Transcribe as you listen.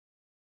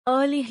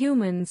Early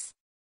humans.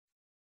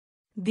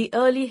 The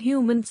early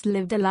humans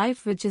lived a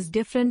life which is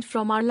different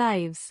from our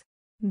lives.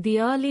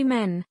 The early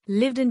men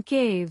lived in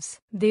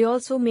caves. They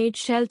also made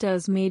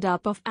shelters made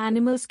up of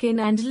animal skin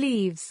and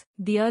leaves.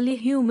 The early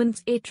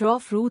humans ate raw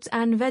fruits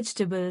and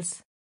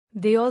vegetables.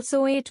 They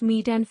also ate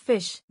meat and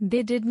fish.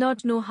 They did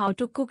not know how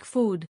to cook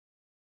food.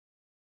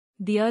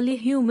 The early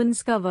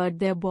humans covered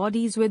their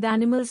bodies with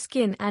animal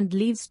skin and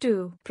leaves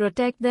to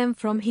protect them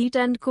from heat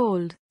and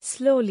cold.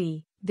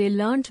 Slowly, they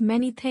learnt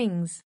many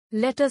things.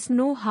 Let us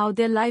know how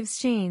their lives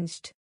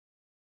changed.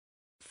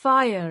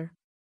 Fire.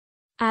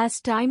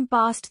 As time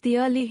passed, the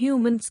early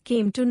humans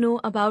came to know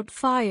about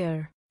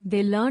fire.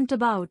 They learnt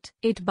about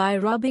it by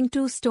rubbing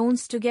two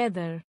stones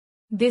together.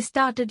 They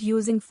started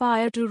using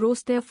fire to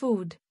roast their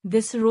food.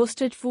 This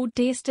roasted food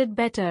tasted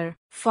better.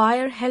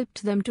 Fire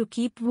helped them to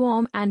keep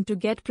warm and to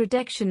get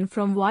protection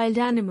from wild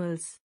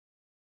animals.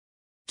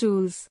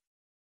 Tools.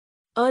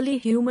 Early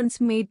humans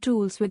made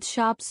tools with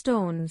sharp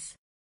stones.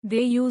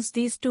 They used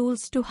these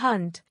tools to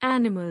hunt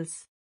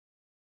animals.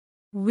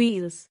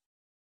 Wheels.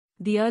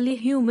 The early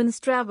humans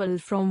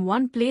traveled from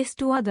one place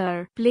to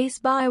other place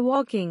by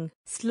walking.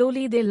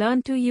 Slowly they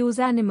learned to use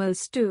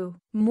animals to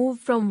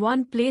move from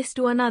one place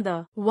to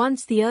another.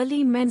 Once the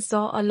early men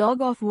saw a log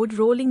of wood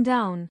rolling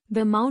down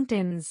the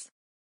mountains.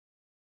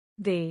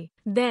 They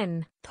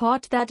then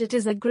thought that it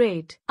is a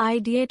great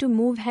idea to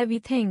move heavy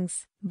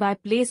things by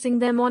placing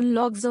them on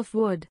logs of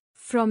wood.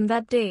 From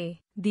that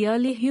day, the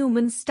early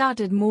humans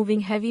started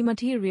moving heavy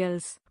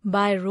materials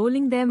by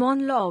rolling them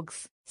on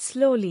logs.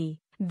 Slowly,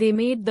 they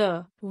made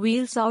the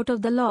wheels out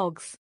of the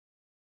logs.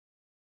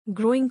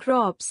 Growing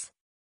crops.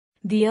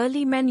 The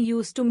early men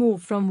used to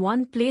move from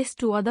one place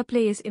to other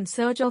place in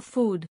search of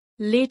food.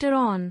 Later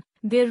on,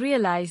 they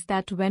realized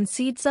that when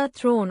seeds are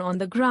thrown on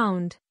the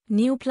ground,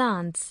 new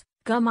plants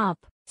come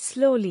up.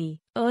 Slowly,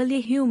 early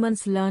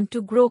humans learned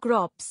to grow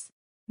crops.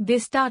 They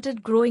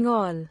started growing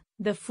all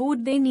the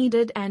food they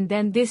needed and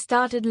then they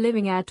started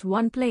living at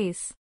one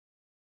place.